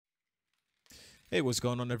Hey, what's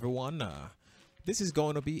going on, everyone? This is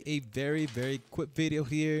going to be a very quick video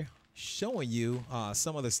here showing you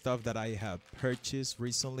some of the stuff that I have purchased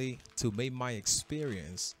recently to make my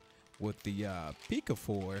experience with the PICO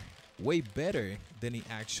 4 way better than it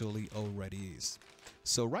actually already is.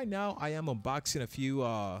 So right now I am unboxing a few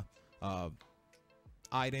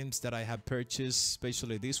items that I have purchased,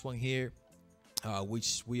 especially this one here,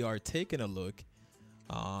 which we are taking a look.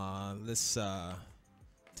 Let's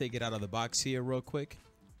take it out of the box here real quick.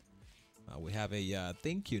 We have a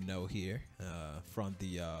thank you note here from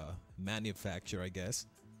the manufacturer, I guess,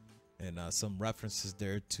 and some references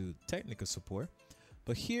there to technical support.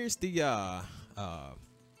 But here's the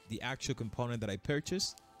actual component that I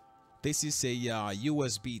purchased. This is a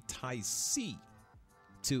USB Type-C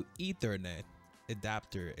to Ethernet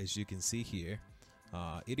adapter, as you can see here.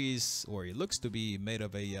 It is, or it looks to be, made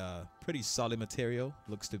of a pretty solid material.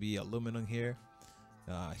 Looks to be aluminum here.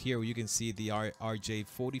 Here you can see the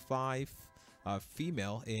RJ45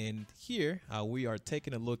 female, and here we are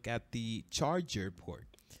taking a look at the charger port.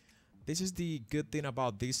 This is the good thing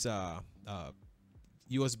about this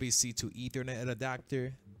USB-C to Ethernet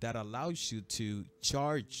adapter that allows you to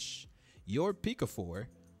charge your PICO 4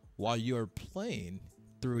 while you're playing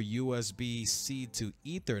through USB-C to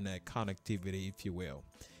Ethernet connectivity, if you will.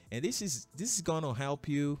 And this is going to help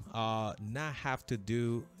you not have to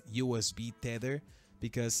do USB tether,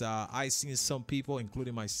 because I've seen some people,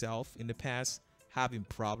 including myself in the past, having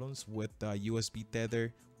problems with USB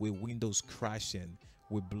tether, with Windows crashing,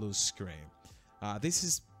 with blue screen. This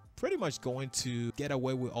is pretty much going to get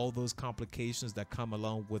away with all those complications that come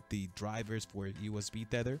along with the drivers for USB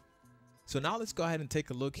tether. So now let's go ahead and take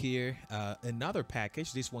a look here. Another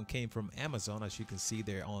package. This one came from Amazon, as you can see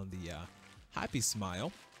there on the Happy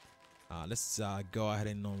Smile. Let's go ahead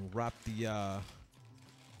and unwrap the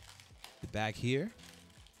bag here.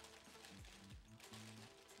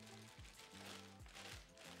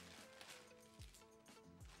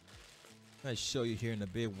 I'll show you here in a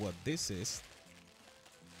bit what this is.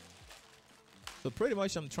 So pretty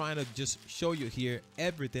much I'm trying to just show you here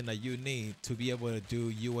everything that you need to be able to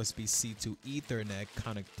do USB-C to Ethernet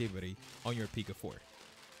connectivity on your PICO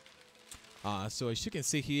 4. So as you can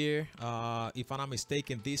see here, if I'm not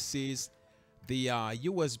mistaken, this is the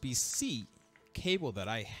USB-C cable that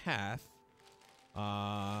I have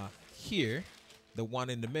here, the one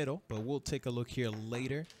in the middle, but we'll take a look here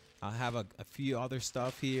later. I have a few other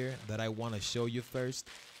stuff here that I want to show you first.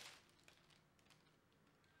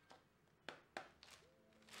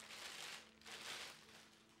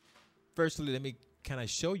 Firstly, let me kind of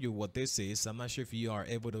show you what this is. I'm not sure if you are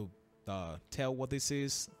able to tell what this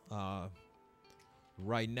is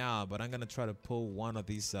right now, but I'm gonna try to pull one of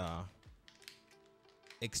these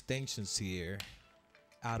extensions here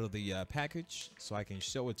out of the package so I can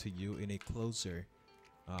show it to you in a closer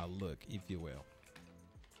look, if you will.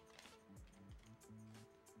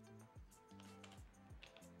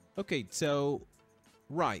 Okay, so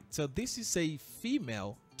so this is a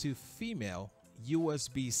female to female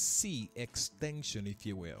USB-C extension, if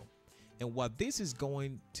you will. And what this is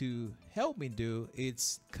going to help me do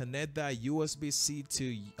is connect that USB-C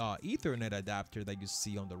to Ethernet adapter that you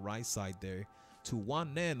see on the right side there to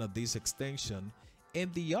one end of this extension,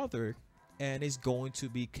 and the other end is going to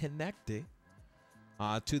be connected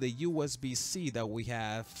to the USB-C that we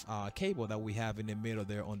have, cable that we have in the middle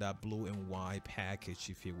there on that blue and white package,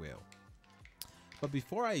 if you will. But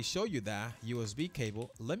before I show you that USB cable,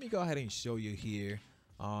 let me go ahead and show you here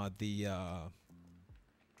the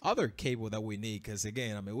other cable that we need, because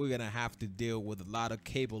again, I mean, we're gonna have to deal with a lot of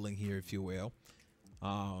cabling here, if you will.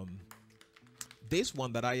 This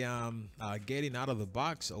one that I am getting out of the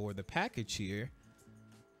box or the package here,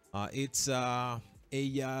 it's a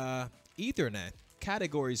Ethernet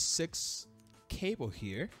category 6 cable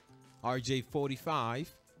here, RJ45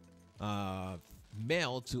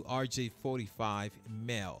 male to RJ45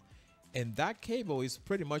 male, and that cable is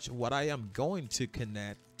pretty much what I am going to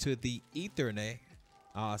connect to the Ethernet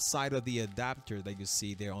side of the adapter that you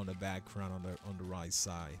see there on the background on the right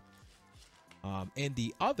side. And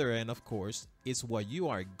the other end, of course, is what you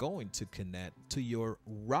are going to connect to your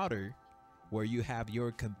router, where you have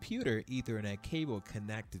your computer Ethernet cable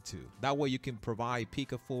connected to. That way you can provide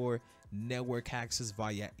PICO 4 network access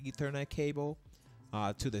via Ethernet cable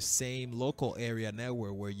to the same local area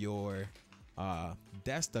network where your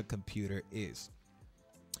desktop computer is.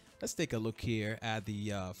 Let's take a look here at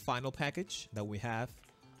the final package that we have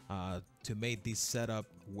to make this setup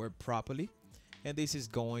work properly. And this is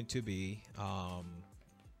going to be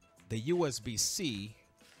the USB-C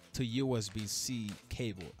to USB-C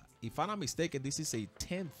cable. If I'm not mistaken, this is a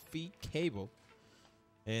 10 feet cable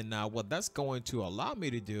And what that's going to allow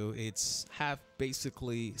me to do, it's have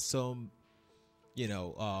basically some,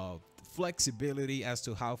 flexibility as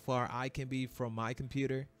to how far I can be from my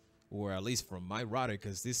computer, or at least from my router,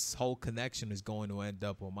 because this whole connection is going to end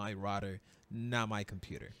up on my router, not my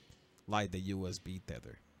computer, like the USB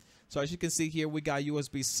tether. So as you can see here, we got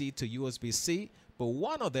USB-C to USB-C, but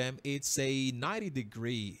one of them, it's a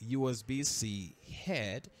 90-degree USB-C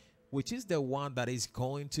head, which is the one that is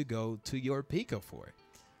going to go to your Pico 4.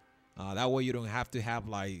 That way you don't have to have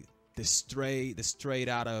like the straight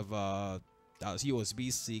out of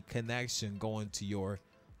USB-C connection going to your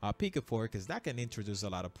Pico 4, because that can introduce a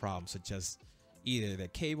lot of problems, such as either the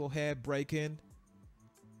cable head breaking,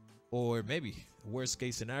 or maybe worst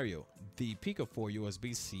case scenario, the Pico 4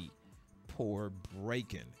 USB-C port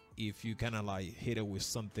breaking if you kind of like hit it with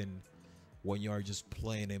something when you are just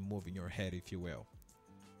playing and moving your head, if you will.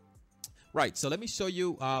 Right, so let me show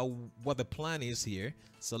you what the plan is here.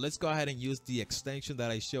 So let's go ahead and use the extension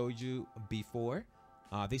that I showed you before.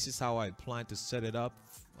 This is how I plan to set it up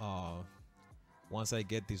once I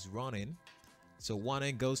get this running. So one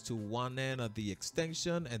end goes to one end of the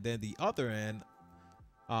extension, and then the other end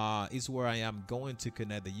is where I am going to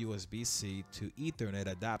connect the USB-C to Ethernet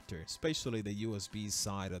adapter, especially the USB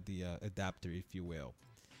side of the adapter, if you will.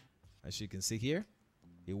 As you can see here,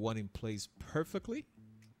 it went in place perfectly.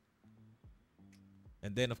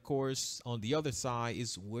 And then, of course, on the other side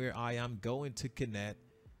is where I am going to connect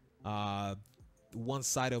one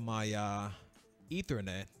side of my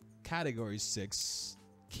Ethernet category 6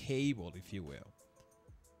 cable, if you will.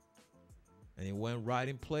 And it went right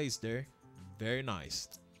in place there. Very nice.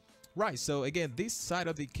 Right, so again, this side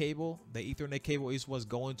of the cable, the Ethernet cable, is what's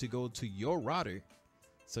going to go to your router.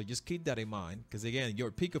 So just keep that in mind, because again, your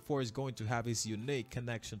Pico 4 is going to have its unique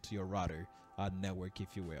connection to your router network,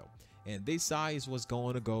 if you will. And this side is what's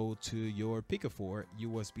going to go to your Pico 4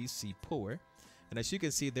 USB-C port. And as you can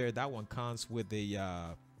see there, that one comes with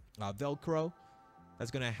a Velcro. That's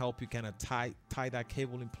going to help you kind of tie that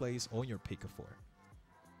cable in place on your Pico 4.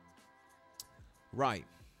 Right.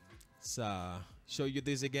 So show you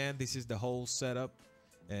this again. This is the whole setup.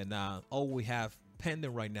 And all we have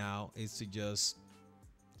pending right now is to just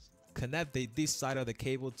connect this side of the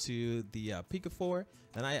cable to the Pico 4.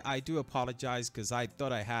 And I do apologize, because I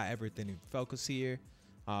thought I had everything in focus here,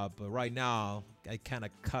 but right now I kind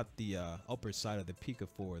of cut the upper side of the Pico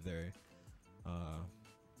 4 there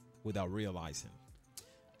without realizing.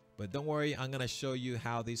 But don't worry, I'm gonna show you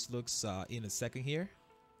how this looks in a second here,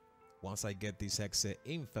 once I get this headset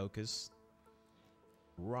in focus.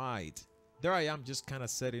 Right there I am, just kind of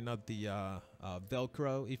setting up the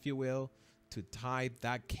Velcro, if you will, to tie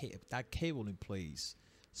that cable in place,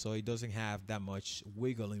 so it doesn't have that much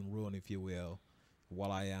wiggling room, if you will,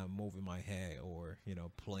 while I am moving my head or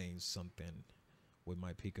playing something with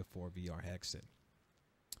my Pico 4 VR headset.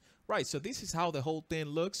 Right, so this is how the whole thing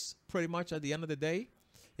looks pretty much at the end of the day.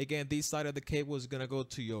 Again, this side of the cable is gonna go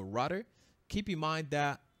to your router. Keep in mind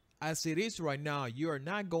that as it is right now, you are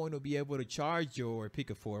not going to be able to charge your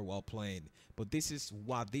Pico 4 while playing, but this is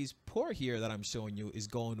what this port here that I'm showing you is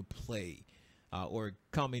going to play or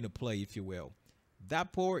come into play, if you will.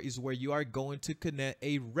 That port is where you are going to connect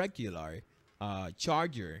a regular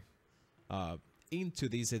charger into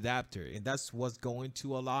this adapter, and that's what's going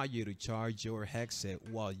to allow you to charge your headset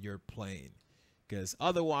while you're playing. Because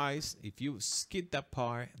otherwise, if you skip that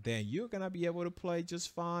part, then you're gonna be able to play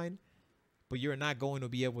just fine, but you're not going to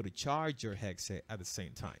be able to charge your headset at the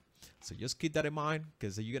same time. So just keep that in mind,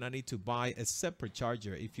 because you're gonna need to buy a separate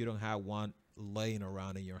charger if you don't have one laying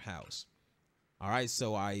around in your house. All right,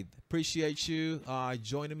 so I appreciate you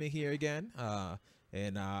joining me here again,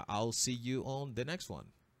 and I'll see you on the next one.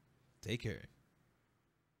 Take care.